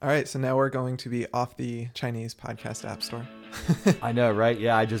All right, so now we're going to be off the Chinese podcast app store. I know, right?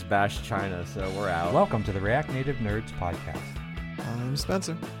 Yeah, I just bashed China, so we're out. Welcome to the React Native Nerds podcast. I'm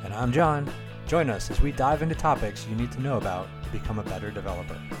Spencer. And I'm John. Join us as we dive into topics you need to know about to become a better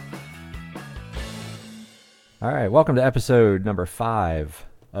developer. All right, welcome to episode number 5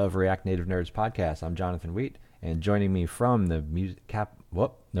 of React Native Nerds podcast. I'm Jonathan Wheat, and joining me from the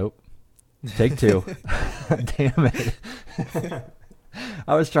Take 2. Damn it.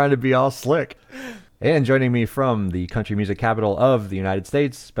 I was trying to be all slick. And joining me from the country music capital of the United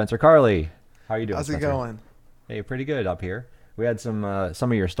States, Spencer Carley. How are you doing, How's Spencer? it going? Hey, pretty good up here. We had some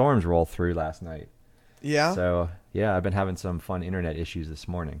of your storms roll through last night. Yeah? So, yeah, I've been having some fun internet issues this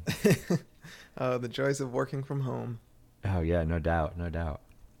morning. The joys of working from home. Oh, yeah, no doubt, no doubt.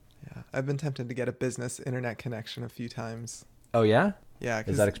 Yeah, I've been tempted to get a business internet connection a few times. Oh, yeah? Yeah.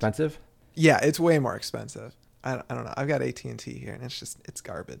 Is that expensive? Yeah, it's way more expensive. I don't know. I've got AT&T here, and it's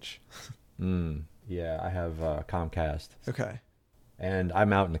garbage. Yeah, I have Comcast. Okay. And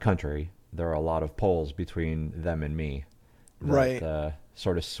I'm out in the country. There are a lot of poles between them and me that Right.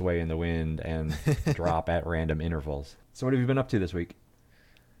 Sort of sway in the wind and drop at random intervals. So what have you been up to this week?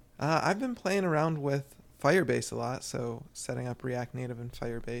 I've been playing around with Firebase a lot, so setting up React Native and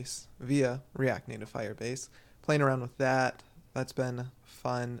Firebase via React Native Firebase. Playing around with that. That's been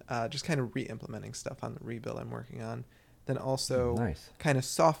fun. Just kind of re-implementing stuff on the rebuild I'm working on. Then also Nice. kind of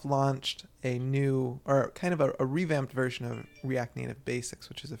soft launched a new, or kind of a revamped version of React Native Basics,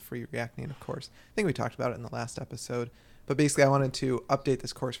 which is a free React Native course. I think we talked about it in the last episode. But basically I wanted to update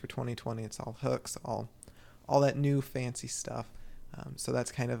this course for 2020. It's all hooks, all that new fancy stuff. So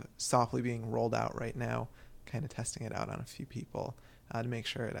that's kind of softly being rolled out right now, kind of testing it out on a few people to make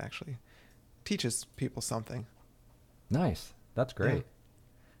sure it actually teaches people something. Nice. That's great. Yeah.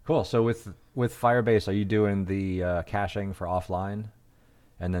 Cool. So with Firebase, are you doing the caching for offline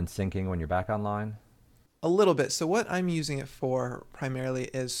and then syncing when you're back online? A little bit. So what I'm using it for primarily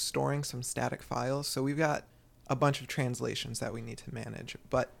is storing some static files. So we've got a bunch of translations that we need to manage,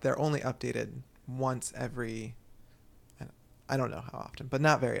 but they're only updated once every, I don't know how often, but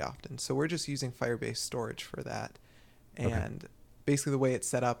not very often. So we're just using Firebase storage for that. And basically the way it's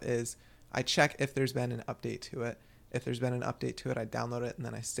set up is I check if there's been an update to it. If there's been an update to it, I download it and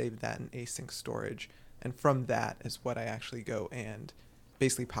then I save that in async storage. And from that is what I actually go and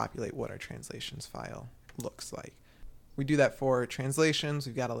basically populate what our translations file looks like. We do that for translations.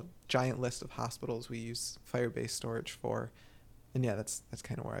 We've got a giant list of hospitals we use Firebase storage for. And yeah, that's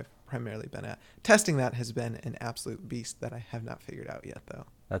kind of where I've primarily been at. Testing that has been an absolute beast that I have not figured out yet, though.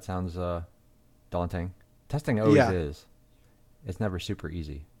 That sounds daunting. Testing always is. It's never super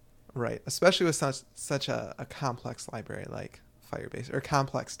easy. Right, especially with such a complex library like Firebase, or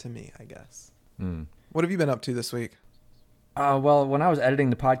complex to me, I guess. What have you been up to this week? Well, when I was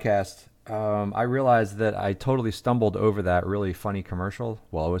editing the podcast, I realized that I totally stumbled over that really funny commercial.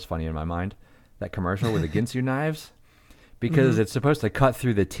 Well, it was funny in my mind. That commercial with the Ginsu knives. Because it's supposed to cut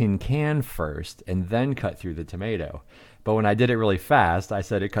through the tin can first and then cut through the tomato. But when I did it really fast, I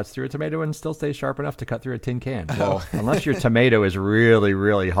said it cuts through a tomato and still stays sharp enough to cut through a tin can. Well, unless your tomato is really,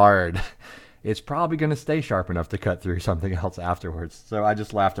 really hard, it's probably going to stay sharp enough to cut through something else afterwards. So I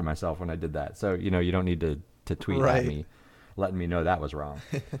just laughed at myself when I did that. So, you don't need to tweet at me letting me know that was wrong.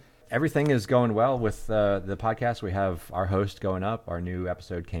 Everything is going well with the podcast. We have our host going up. Our new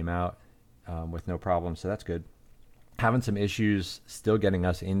episode came out with no problem, so that's good. Having some issues still getting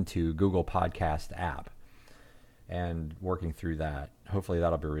us into Google Podcast app and working through that. Hopefully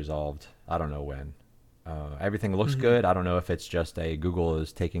that'll be resolved. I don't know when. Everything looks good. I don't know if it's just Google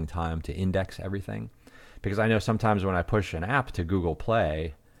is taking time to index everything, because I know sometimes when I push an app to Google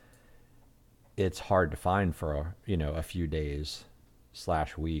Play, it's hard to find for a few days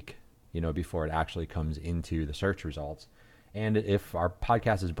 / week, before it actually comes into the search results. And if our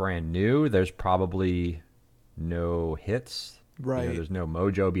podcast is brand new, there's probably no hits. Right. There's no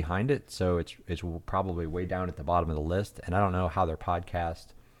mojo behind it, so it's probably way down at the bottom of the list. And I don't know how their podcast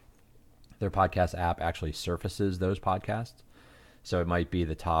app actually surfaces those podcasts. So it might be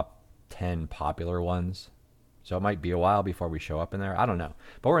the top 10 popular ones. So it might be a while before we show up in there. I don't know.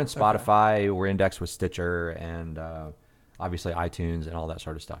 But we're in Spotify. Okay. We're indexed with Stitcher and obviously iTunes and all that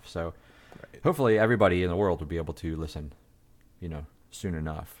sort of stuff. So hopefully everybody in the world will be able to listen, soon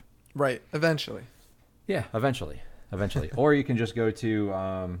enough. Right. Eventually. Yeah, eventually. Or you can just go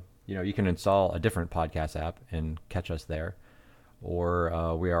to, you can install a different podcast app and catch us there.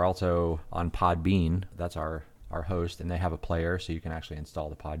 Or we are also on Podbean. That's our host, and they have a player, so you can actually install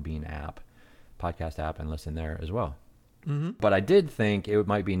the Podbean podcast app, and listen there as well. But I did think it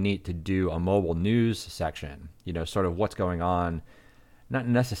might be neat to do a mobile news section, sort of what's going on Not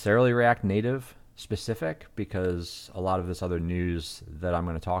necessarily React Native specific, because a lot of this other news that I'm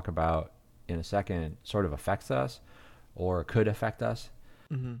going to talk about in a second sort of affects us or could affect us.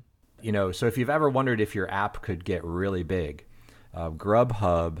 Mm-hmm. You know, so if you've ever wondered if your app could get really big,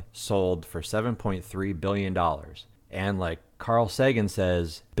 Grubhub sold for $7.3 billion. And like Carl Sagan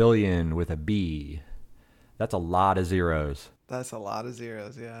says, billion with a B. That's a lot of zeros. That's a lot of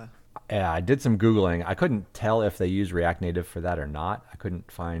zeros, yeah. Yeah, I did some Googling. I couldn't tell if they use React Native for that or not. I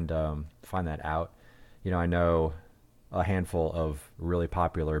couldn't find that out. You know, I know a handful of really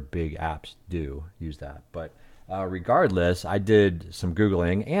popular big apps do use that. But regardless, I did some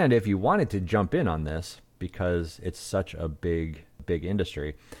Googling. And if you wanted to jump in on this, because it's such a big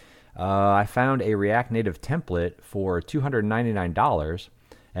industry, I found a React Native template for $299,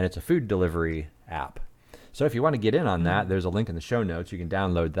 and it's a food delivery app. So if you want to get in on that, there's a link in the show notes. You can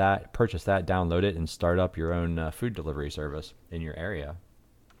download that, purchase that, download it, and start up your own food delivery service in your area.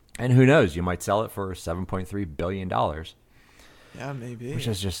 And who knows, you might sell it for $7.3 billion. Yeah, maybe. Which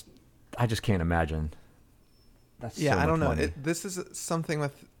is just, I just can't imagine. That's yeah, so I don't know. much money. This is something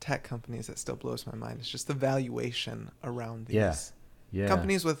with tech companies that still blows my mind. It's just the valuation around these Yeah.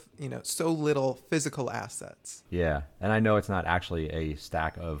 companies with, so little physical assets. Yeah, and I know it's not actually a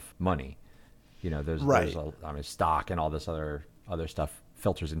stack of money. You know, there's stock and all this other stuff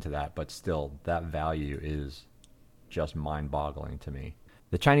filters into that, but still, that value is just mind-boggling to me.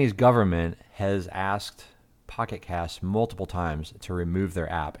 The Chinese government has asked Pocket Casts multiple times to remove their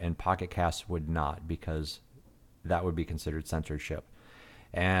app, and Pocket Casts would not, because that would be considered censorship.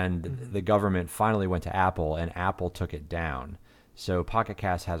 And the government finally went to Apple, and Apple took it down. So Pocket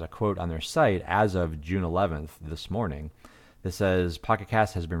Cast has a quote on their site as of June 11th, this morning, that says, Pocket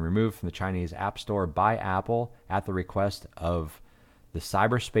Cast has been removed from the Chinese App Store by Apple at the request of the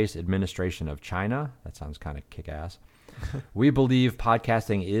Cyberspace Administration of China. That sounds kind of kick-ass. We believe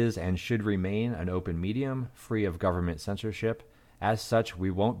podcasting is and should remain an open medium, free of government censorship. As such, we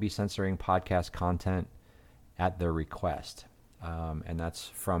won't be censoring podcast content at their request. And that's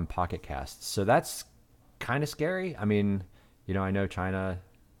from Pocket Cast. So that's kind of scary. I mean, I know China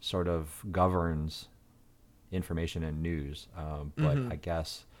sort of governs information and news, but I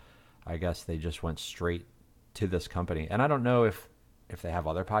guess they just went straight to this company. And I don't know if they have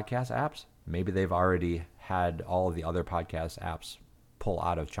other podcast apps. Maybe they've already had all of the other podcast apps pull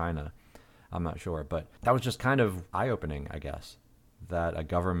out of China. I'm not sure, but that was just kind of eye-opening, I guess, that a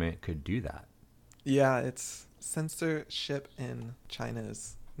government could do that. Yeah, it's censorship in China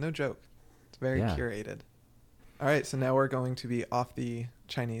is no joke. It's very curated. All right, so now we're going to be off the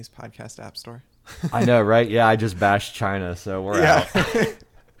Chinese podcast app store. I know, right? Yeah, I just bashed China, so we're out.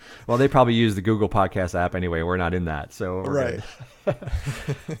 Well, they probably use the Google Podcast app anyway. We're not in that, so we're good.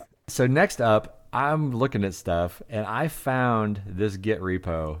 So next up, I'm looking at stuff, and I found this Git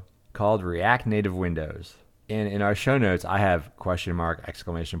repo called React Native Windows. And in our show notes, I have question mark,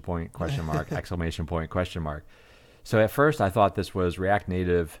 exclamation point, question mark, exclamation point, question mark. So at first, I thought this was React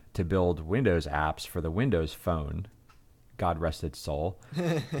Native to build Windows apps for the Windows Phone. God rest its soul.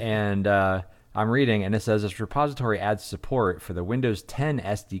 And I'm reading, and it says this repository adds support for the Windows 10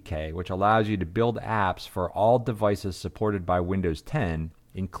 SDK, which allows you to build apps for all devices supported by Windows 10,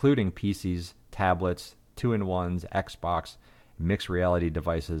 including PCs, tablets, 2-in-1s, Xbox, mixed reality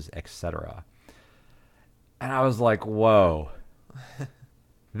devices, etc. And I was like, whoa,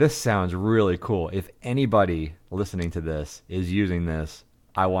 this sounds really cool. If anybody listening to this is using this,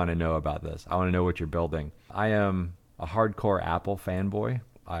 I want to know about this. I want to know what you're building. I am a hardcore Apple fanboy.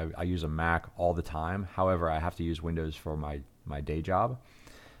 I use a Mac all the time. However, I have to use Windows for my day job,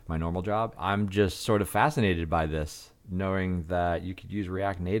 my normal job. I'm just sort of fascinated by this, knowing that you could use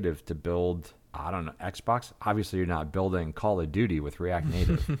React Native to build, I don't know, Xbox. Obviously, you're not building Call of Duty with React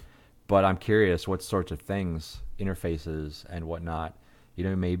Native, but I'm curious what sorts of things, interfaces and whatnot.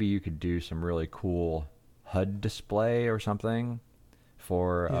 Maybe you could do some really cool HUD display or something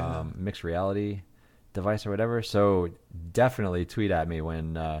for mixed reality device or whatever. So definitely tweet at me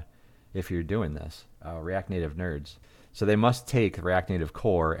if you're doing this, React Native nerds. So they must take React Native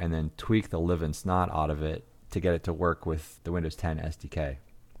Core and then tweak the living snot out of it to get it to work with the Windows 10 SDK.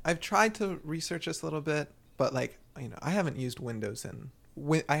 I've tried to research this a little bit, but I haven't used Windows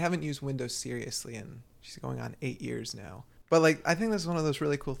seriously in going on 8 years now. But I think this is one of those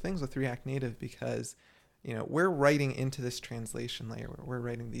really cool things with React Native because we're writing into this translation layer. We're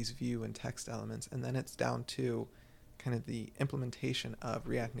writing these view and text elements, and then it's down to kind of the implementation of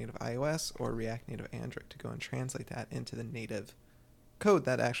React Native iOS or React Native Android to go and translate that into the native code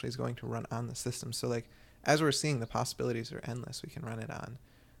that actually is going to run on the system. So as we're seeing, the possibilities are endless. We can run it on.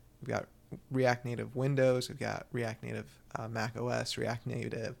 We've got React Native Windows, we've got React Native Mac OS, React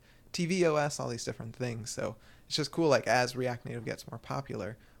Native TV OS, all these different things. So it's just cool, like as React Native gets more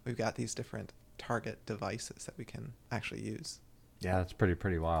popular, we've got these different target devices that we can actually use. Yeah, that's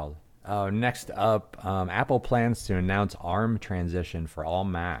pretty wild. Next up, Apple plans to announce ARM transition for all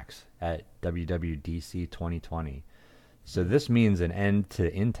Macs at WWDC 2020. So this means an end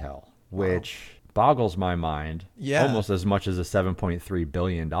to Intel, which boggles my mind almost as much as the $7.3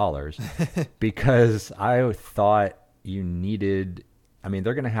 billion because I thought you needed, I mean,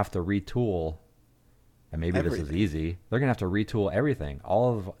 they're going to have to retool, and maybe this is easy. They're going to have to retool everything.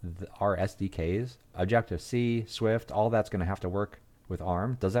 All of our SDKs, Objective-C, Swift, all that's going to have to work with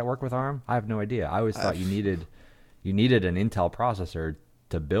ARM. Does that work with ARM? I have no idea. I always thought you needed an Intel processor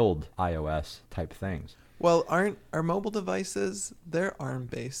to build iOS type things. Well, aren't our mobile devices, they're ARM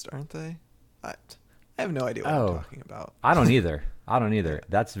based, aren't they? I have no idea what I'm talking about. I don't either.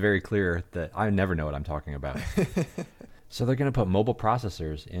 That's very clear that I never know what I'm talking about. So they're going to put mobile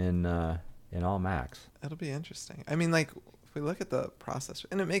processors in all Macs. It'll be interesting. I mean, like, if we look at the processor,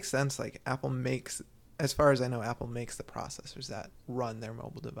 and it makes sense, like Apple makes, as far as I know, Apple makes the processors that run their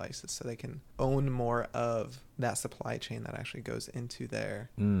mobile devices, so they can own more of that supply chain that actually goes into their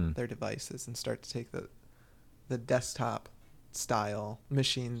devices and start to take the desktop style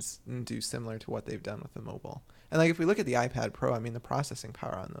machines and do similar to what they've done with the mobile. And like if we look at the iPad Pro, I mean, the processing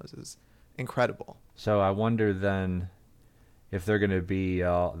power on those is incredible. So I wonder then if they're going to be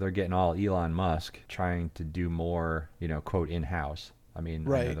they're getting all Elon Musk trying to do more, quote, in-house. I mean,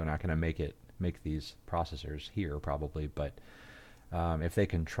 I know they're not going to make these processors here probably, but if they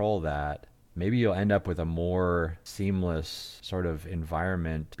control that, maybe you'll end up with a more seamless sort of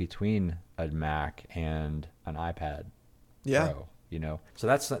environment between a Mac and an iPad Pro, So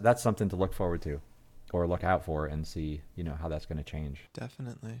that's something to look forward to or look out for and see, how that's going to change.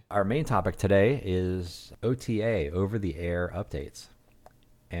 Definitely. Our main topic today is OTA, over-the-air updates.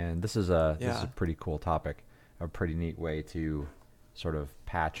 And this is a pretty cool topic, a pretty neat way to sort of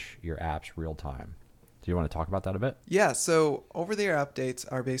patch your apps real time. Do you want to talk about that a bit? Yeah, so over-the-air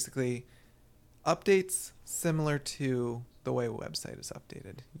updates are basically updates similar to the way a website is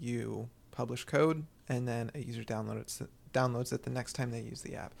updated. You publish code, and then a user downloads it the next time they use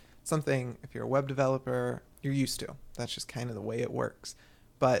the app. Something, if you're a web developer, you're used to. That's just kind of the way it works.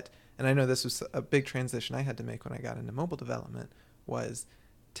 But, and I know this was a big transition I had to make when I got into mobile development, was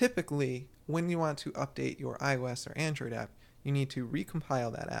typically when you want to update your iOS or Android app, you need to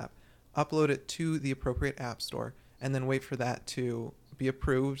recompile that app, upload it to the appropriate app store, and then wait for that to be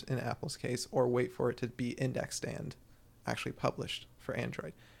approved in Apple's case, or wait for it to be indexed and actually published for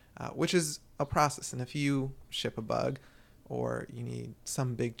Android, which is a process. And if you ship a bug or you need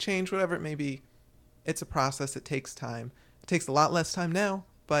some big change, whatever it may be, it's a process. It takes time. It takes a lot less time now,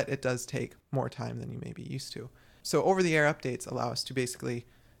 but it does take more time than you may be used to. So over-the-air updates allow us to basically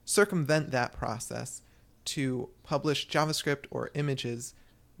circumvent that process to publish JavaScript or images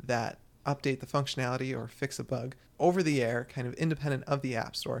that update the functionality or fix a bug over the air, kind of independent of the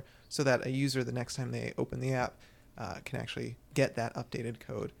App Store, so that a user, the next time they open the app, can actually get that updated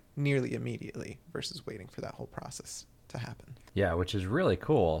code nearly immediately versus waiting for that whole process to happen. Yeah, which is really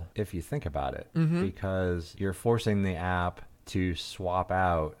cool if you think about it, because you're forcing the app to swap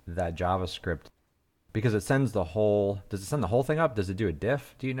out that JavaScript because it sends the whole, does it send the whole thing up? Does it do a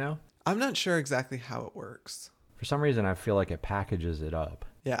diff? Do you know? I'm not sure exactly how it works. For some reason, I feel like it packages it up.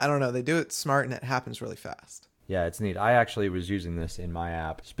 Yeah, I don't know. They do it smart and it happens really fast. Yeah, it's neat. I actually was using this in my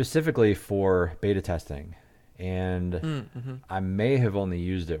app specifically for beta testing. And I may have only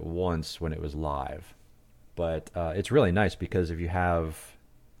used it once when it was live. But it's really nice because if you have,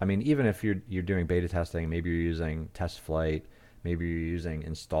 I mean, even if you're doing beta testing, maybe you're using TestFlight, maybe you're using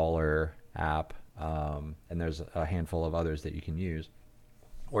Installer app, and there's a handful of others that you can use.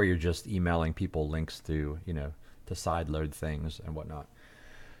 Or you're just emailing people links to, to sideload things and whatnot.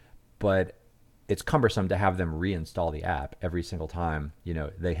 But it's cumbersome to have them reinstall the app every single time,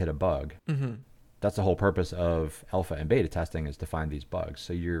 they hit a bug. That's the whole purpose of alpha and beta testing, is to find these bugs.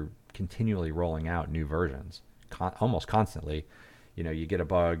 So you're continually rolling out new versions, almost constantly. You get a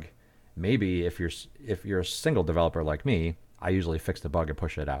bug. Maybe if you're a single developer like me, I usually fix the bug and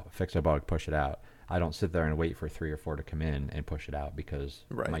push it out. Fix a bug, push it out. I don't sit there and wait for 3 or 4 to come in and push it out because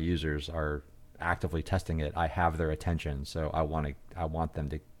my users are actively testing it. I have their attention, so I want them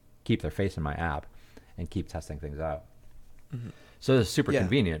to keep their face in my app and keep testing things out. So it's super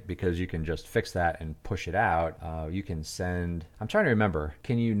convenient because you can just fix that and push it out. You can send, I'm trying to remember,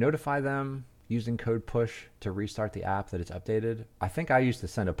 can you notify them using code push to restart the app that it's updated? I think I used to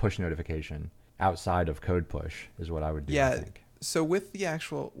send a push notification outside of code push is what I would do. Yeah. I think. So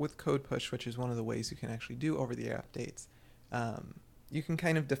with Code Push, which is one of the ways you can actually do over-the-air updates, you can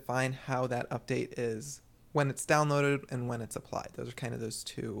kind of define how that update is when it's downloaded and when it's applied. Those are kind of those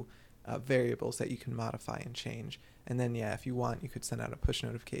two variables that you can modify and change. And then, if you want, you could send out a push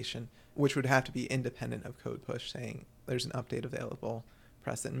notification, which would have to be independent of Code Push, saying there's an update available,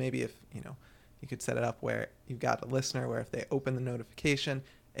 press it. And maybe if, you could set it up where you've got a listener where if they open the notification,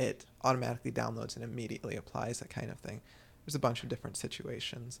 it automatically downloads and immediately applies, that kind of thing. There's a bunch of different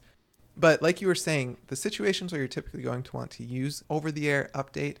situations. But like you were saying, the situations where you're typically going to want to use over-the-air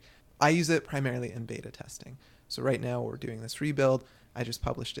update, I use it primarily in beta testing. So right now we're doing this rebuild. I just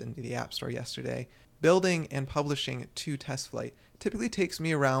published it into the App Store yesterday. Building and publishing to TestFlight typically takes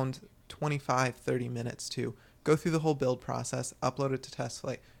me around 25-30 minutes to go through the whole build process, upload it to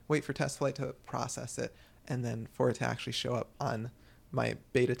TestFlight, wait for TestFlight to process it, and then for it to actually show up on my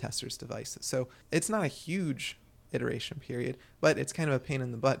beta tester's device. So it's not a huge iteration period, but it's kind of a pain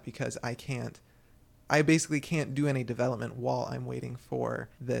in the butt because I basically can't do any development while I'm waiting for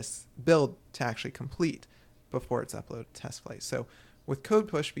this build to actually complete before it's uploaded to TestFlight. So with Code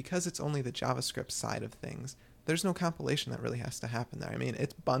Push, because it's only the JavaScript side of things, there's no compilation that really has to happen there. I mean,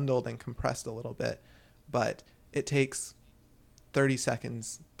 it's bundled and compressed a little bit, but it takes 30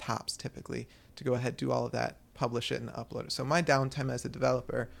 seconds tops typically to go ahead, do all of that, publish it, and upload it. So my downtime as a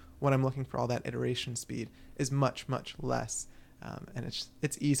developer, when I'm looking for all that iteration speed, is much, much less. And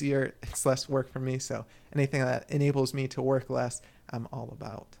it's easier, it's less work for me. So anything that enables me to work less, I'm all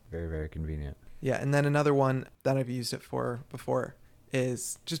about. Very, very convenient. Yeah, and then another one that I've used it for before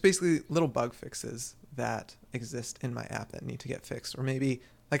is just basically little bug fixes that exist in my app that need to get fixed. Or maybe,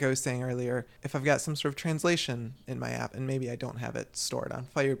 like I was saying earlier, if I've got some sort of translation in my app and maybe I don't have it stored on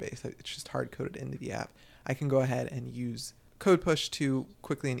Firebase, it's just hard-coded into the app, I can go ahead and use Code Push to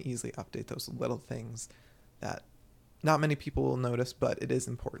quickly and easily update those little things that not many people will notice, but it is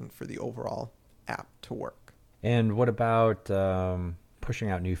important for the overall app to work. And what about pushing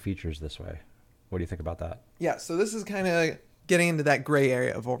out new features this way? What do you think about that? Yeah, so this is kind of getting into that gray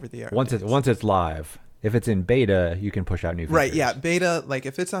area of over-the-air. Once it's live, if it's in beta, you can push out new features. Right, yeah. Beta, like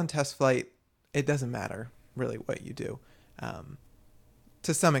if it's on TestFlight, it doesn't matter really what you do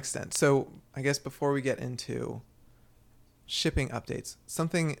to some extent. So I guess before we get into shipping updates,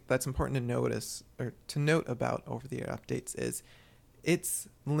 something that's important to notice or to note about over-the-air updates is it's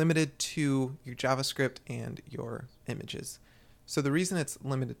limited to your JavaScript and your images. So the reason it's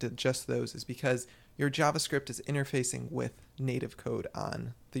limited to just those is because your JavaScript is interfacing with native code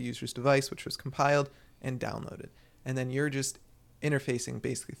on the user's device, which was compiled and downloaded. And then you're just interfacing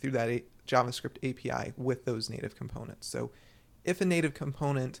basically through that JavaScript API with those native components. So if a native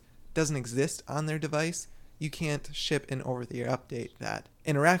component doesn't exist on their device, you can't ship an over-the-air update that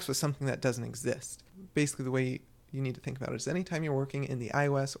interacts with something that doesn't exist. Basically, the way you need to think about it is anytime you're working in the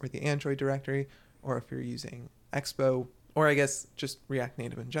iOS or the Android directory, or if you're using Expo, or I guess just React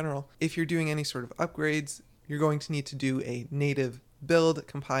Native in general, if you're doing any sort of upgrades, you're going to need to do a native build,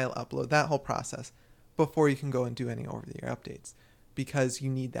 compile, upload, that whole process before you can go and do any over-the-air updates, because you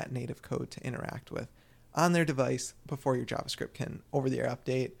need that native code to interact with on their device before your JavaScript can over-the-air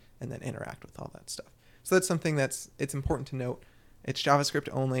update and then interact with all that stuff. So that's something it's important to note. It's JavaScript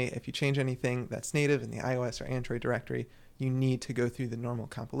only. If you change anything that's native in the iOS or Android directory, you need to go through the normal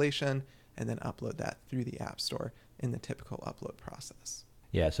compilation and then upload that through the App Store in the typical upload process.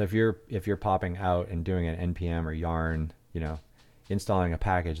 Yeah, so if you're popping out and doing an npm or yarn, installing a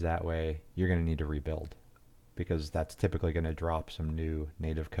package that way, you're going to need to rebuild because that's typically going to drop some new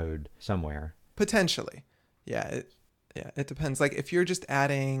native code somewhere. Potentially. Yeah, it depends. Like if you're just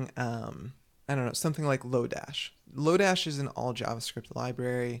adding I don't know, something like Lodash. Lodash is an all JavaScript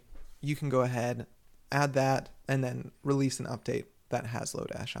library. You can go ahead, add that, and then release an update that has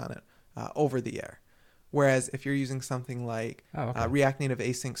Lodash on it over the air. Whereas if you're using something like React Native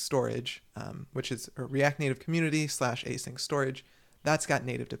Async Storage, which is a React Native community / async storage, that's got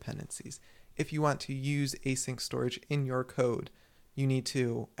native dependencies. If you want to use async storage in your code, you need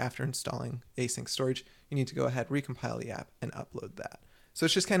to, after installing async storage, you need to go ahead, recompile the app, and upload that. So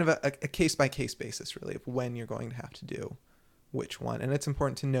it's just kind of a case-by-case basis, really, of when you're going to have to do which one. And it's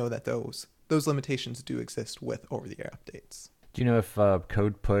important to know that those limitations do exist with over-the-air updates. Do you know if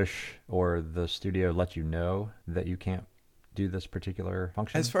Code Push or the studio let you know that you can't do this particular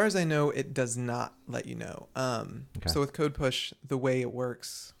function? As far as I know, it does not let you know. So with Code Push, the way it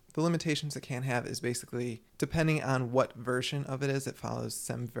works, the limitations it can have is basically, depending on what version of it is, it follows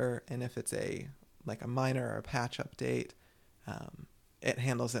Semver. And if it's a minor or a patch update, it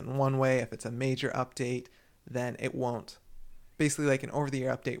handles it in one way. If it's a major update, then it won't basically like an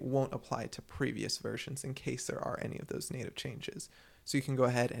over-the-air update won't apply to previous versions in case there are any of those native changes. So you can go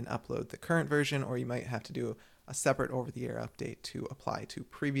ahead and upload the current version, or you might have to do a separate over-the-air update to apply to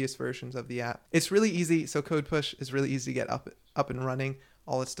previous versions of the app. It's really easy. So Code Push is really easy to get up and running.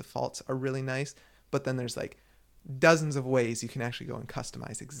 All its defaults are really nice, but then there's like dozens of ways you can actually go and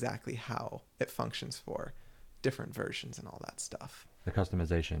customize exactly how it functions for different versions and all that stuff. The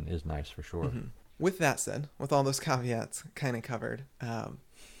customization is nice for sure. Mm-hmm. With that said, with all those caveats kind of covered,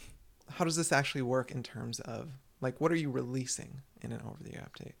 how does this actually work in terms of, like, what are you releasing in an over-the-air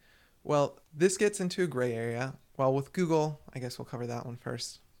update? Well, this gets into a gray area. Well, with Google, I guess we'll cover that one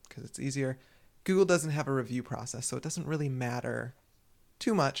first because it's easier. Google doesn't have a review process, so it doesn't really matter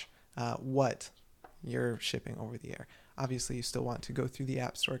too much what you're shipping over the air. Obviously, you still want to go through the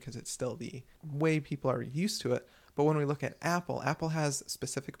App Store because it's still the way people are used to it. But when we look at Apple, Apple has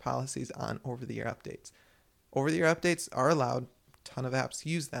specific policies on over-the-air updates. Over-the-air updates are allowed. A ton of apps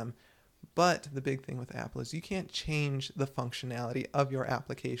use them. But the big thing with Apple is you can't change the functionality of your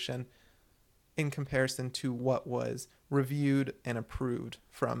application in comparison to what was reviewed and approved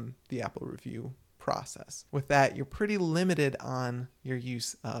from the Apple review process. With that, you're pretty limited on your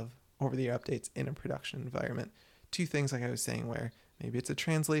use of over-the-air updates in a production environment. Two things, like I was saying, where maybe it's a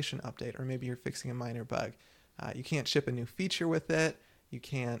translation update or maybe you're fixing a minor bug. You can't ship a new feature with it. You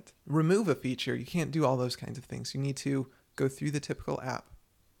can't remove a feature. You can't do all those kinds of things. You need to go through the typical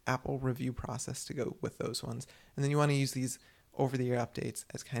Apple review process to go with those ones. And then you want to use these over-the-air updates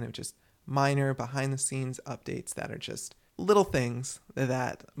as kind of just minor behind-the-scenes updates that are just little things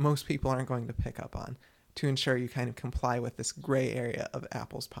that most people aren't going to pick up on to ensure you kind of comply with this gray area of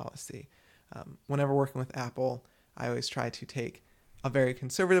Apple's policy. Whenever working with Apple, I always try to take a very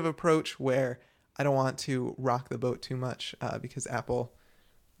conservative approach where I don't want to rock the boat too much because Apple,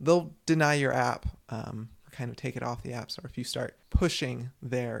 they'll deny your app or kind of take it off the App Store if you start pushing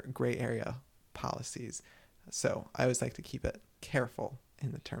their gray area policies. So I always like to keep it careful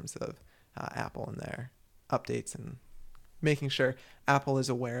in the terms of Apple and their updates and making sure Apple is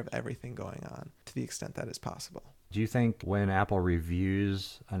aware of everything going on to the extent that is possible. Do you think when Apple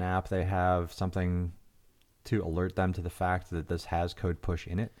reviews an app, they have something to alert them to the fact that this has Code Push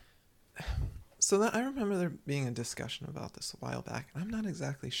in it? So that, I remember there being a discussion about this a while back, and I'm not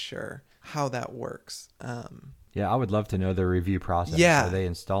exactly sure how that works. Yeah, I would love to know the review process. Yeah. Are they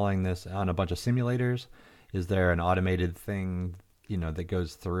installing this on a bunch of simulators? Is there an automated thing, that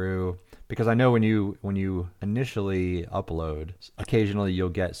goes through? Because I know when you initially upload, occasionally you'll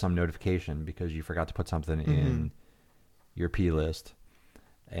get some notification because you forgot to put something in your P list.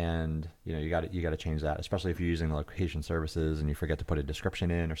 And you got to change that, especially if you're using location services and you forget to put a description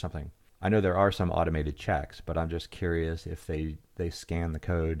in or something. I know there are some automated checks, but I'm just curious if they scan the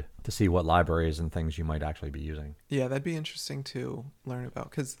code to see what libraries and things you might actually be using. Yeah, that'd be interesting to learn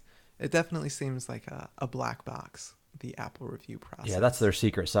about because it definitely seems like a black box, the Apple review process. Yeah, that's their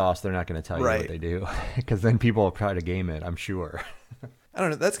secret sauce. They're not going to tell you Right. what they do because then people will try to game it, I'm sure. I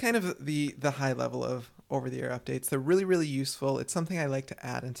don't know. That's kind of the high level of over-the-air updates. They're really, really useful. It's something I like to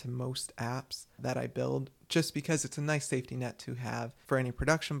add into most apps that I build just because it's a nice safety net to have for any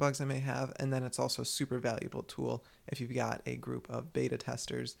production bugs I may have. And then it's also a super valuable tool if you've got a group of beta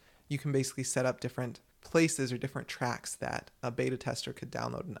testers. You can basically set up different places or different tracks that a beta tester could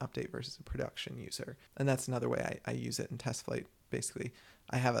download and update versus a production user. And that's another way I use it in TestFlight. Basically,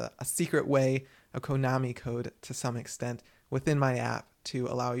 I have a secret way, a Konami code to some extent within my app to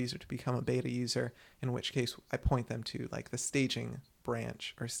allow a user to become a beta user, in which case I point them to like the staging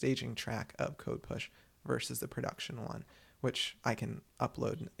branch or staging track of Code Push versus the production one, which I can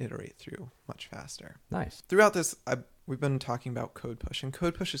upload and iterate through much faster. Nice. Throughout this, we've been talking about Code Push, and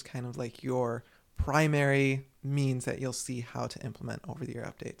Code Push is kind of like your primary means that you'll see how to implement over-the-air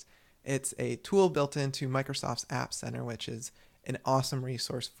updates. It's a tool built into Microsoft's App Center, which is an awesome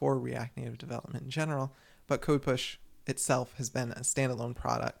resource for React Native development in general, but Code Push itself has been a standalone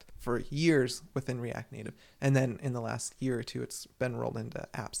product for years within React Native. And then in the last year or two, it's been rolled into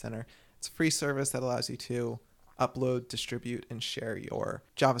App Center. It's a free service that allows you to upload, distribute, and share your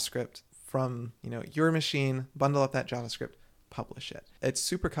JavaScript from your machine, bundle up that JavaScript, publish it. It's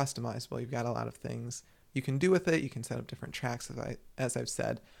super customizable. You've got a lot of things you can do with it. You can set up different tracks, as I've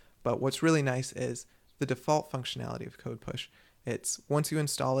said. But what's really nice is the default functionality of Code Push. It's once you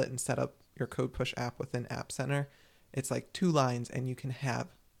install it and set up your Code Push app within App Center, it's like 2 lines and you can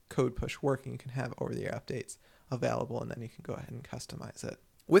have Code Push working. You can have over-the-air updates available, and then you can go ahead and customize it.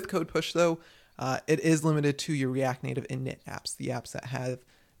 With Code Push, though, it is limited to your React Native init apps, the apps that have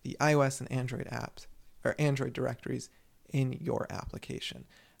the iOS and Android apps or Android directories in your application.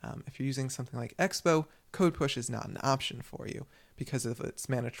 If you're using something like Expo, Code Push is not an option for you because of its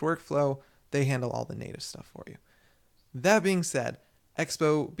managed workflow. They handle all the native stuff for you. That being said,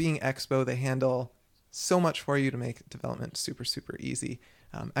 Expo being Expo, they handle so much for you to make development super, super easy.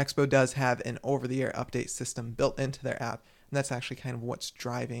 Expo does have an over-the-air update system built into their app, and that's actually kind of what's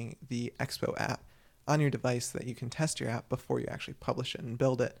driving the Expo app on your device so that you can test your app before you actually publish it and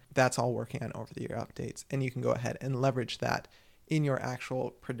build it. That's all working on over-the-air updates, and you can go ahead and leverage that in your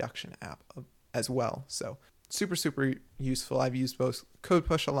actual production app as well. So super, super useful. I've used both Code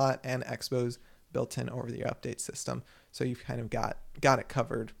Push a lot and Expo's built-in over-the-air update system. So you've kind of got it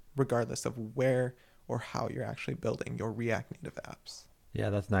covered regardless of where or how you're actually building your React Native apps. Yeah,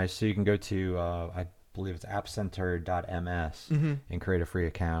 that's nice. So you can go to, I believe it's appcenter.ms and create a free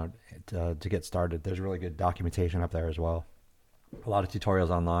account to get started. There's really good documentation up there as well. A lot of tutorials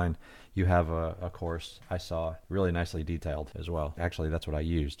online. You have a course I saw really nicely detailed as well. Actually, that's what I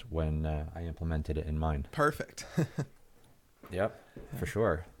used when I implemented it in mine. Perfect. Yep, for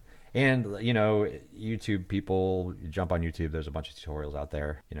sure. And, YouTube people, you jump on YouTube, there's a bunch of tutorials out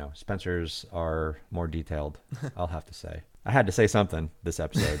there. Spencer's are more detailed, I'll have to say. I had to say something this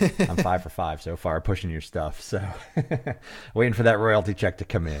episode. I'm 5 for 5 so far, pushing your stuff. So waiting for that royalty check to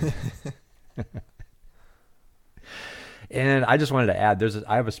come in. And I just wanted to add,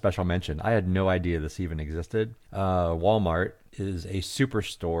 I have a special mention. I had no idea this even existed. Walmart is a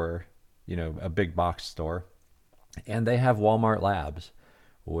superstore, a big box store. And they have Walmart Labs,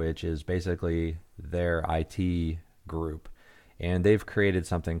 which is basically their IT group. And they've created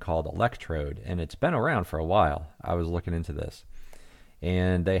something called Electrode, and it's been around for a while. I was looking into this.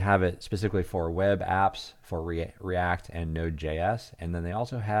 And they have it specifically for web apps for React and Node.js. And then they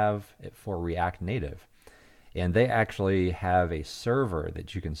also have it for React Native. And they actually have a server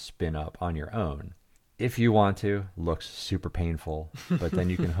that you can spin up on your own. If you want to, looks super painful, but then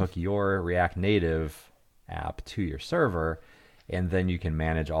you can hook your React Native app to your server, and then you can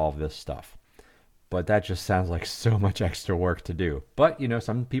manage all of this stuff. But that just sounds like so much extra work to do. But,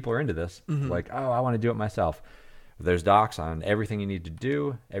 some people are into this. Like, oh, I want to do it myself. There's docs on everything you need to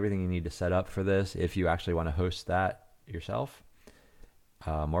do, everything you need to set up for this. If you actually want to host that yourself,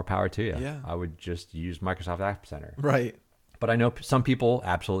 more power to you. Yeah. I would just use Microsoft App Center. Right. But I know some people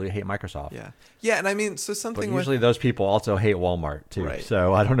absolutely hate Microsoft. Yeah. Yeah, and I mean, so something But usually those people also hate Walmart too. Right.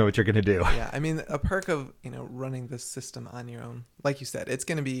 So I don't know what you're going to do. Yeah, I mean, a perk of, running this system on your own, like you said, that's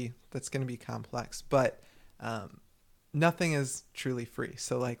going to be complex, but nothing is truly free.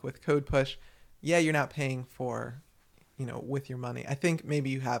 So like with Code Push, yeah, you're not paying for, with your money. I think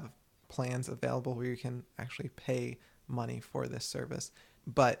maybe you have plans available where you can actually pay money for this service,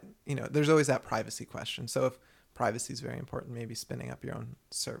 but there's always that privacy question. So if privacy is very important, maybe spinning up your own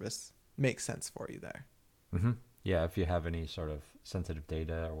service makes sense for you there. Mm-hmm. Yeah, if you have any sort of sensitive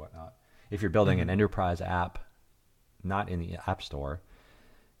data or whatnot. If you're building an enterprise app, not in the App Store,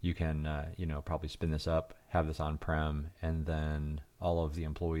 you can, probably spin this up, have this on-prem, and then all of the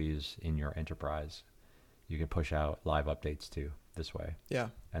employees in your enterprise, you can push out live updates to this way. Yeah.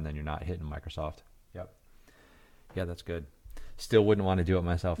 And then you're not hitting Microsoft. Yep. Yeah, that's good. Still wouldn't want to do it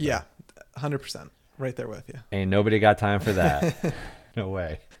myself, though. Yeah, 100%. Right there with you. Ain't nobody got time for that. No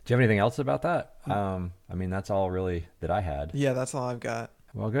way. Do you have anything else about that? That's all really that I had. Yeah, that's all I've got.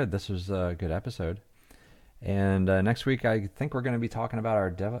 Well, good. This was a good episode. And next week, I think we're going to be talking about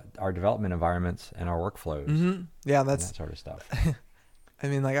our development environments and our workflows. Mm-hmm. Yeah, that sort of stuff.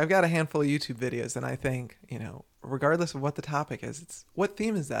 I've got a handful of YouTube videos, and I think, regardless of what the topic is, it's what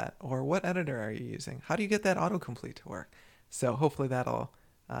theme is that, or what editor are you using? How do you get that autocomplete to work? So hopefully that'll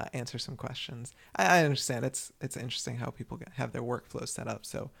answer some questions. I understand it's interesting how people have their workflows set up.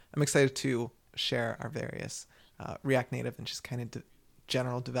 So I'm excited to share our various React Native and just kind of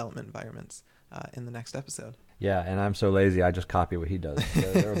general development environments in the next episode. Yeah, and I'm so lazy, I just copy what he does. So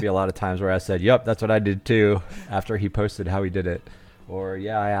there will be a lot of times where I said, yep, that's what I did too, after he posted how he did it. Or,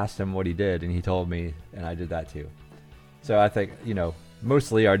 yeah, I asked him what he did, and he told me, and I did that too. So I think,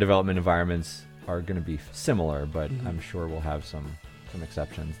 mostly our development environments are going to be similar, but I'm sure we'll have some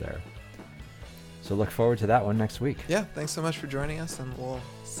exceptions there. So look forward to that one next week. Yeah, thanks so much for joining us, and we'll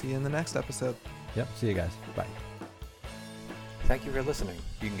see you in the next episode. Yep, see you guys. Bye. Thank you for listening.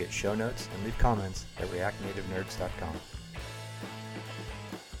 You can get show notes and leave comments at reactnativenerds.com.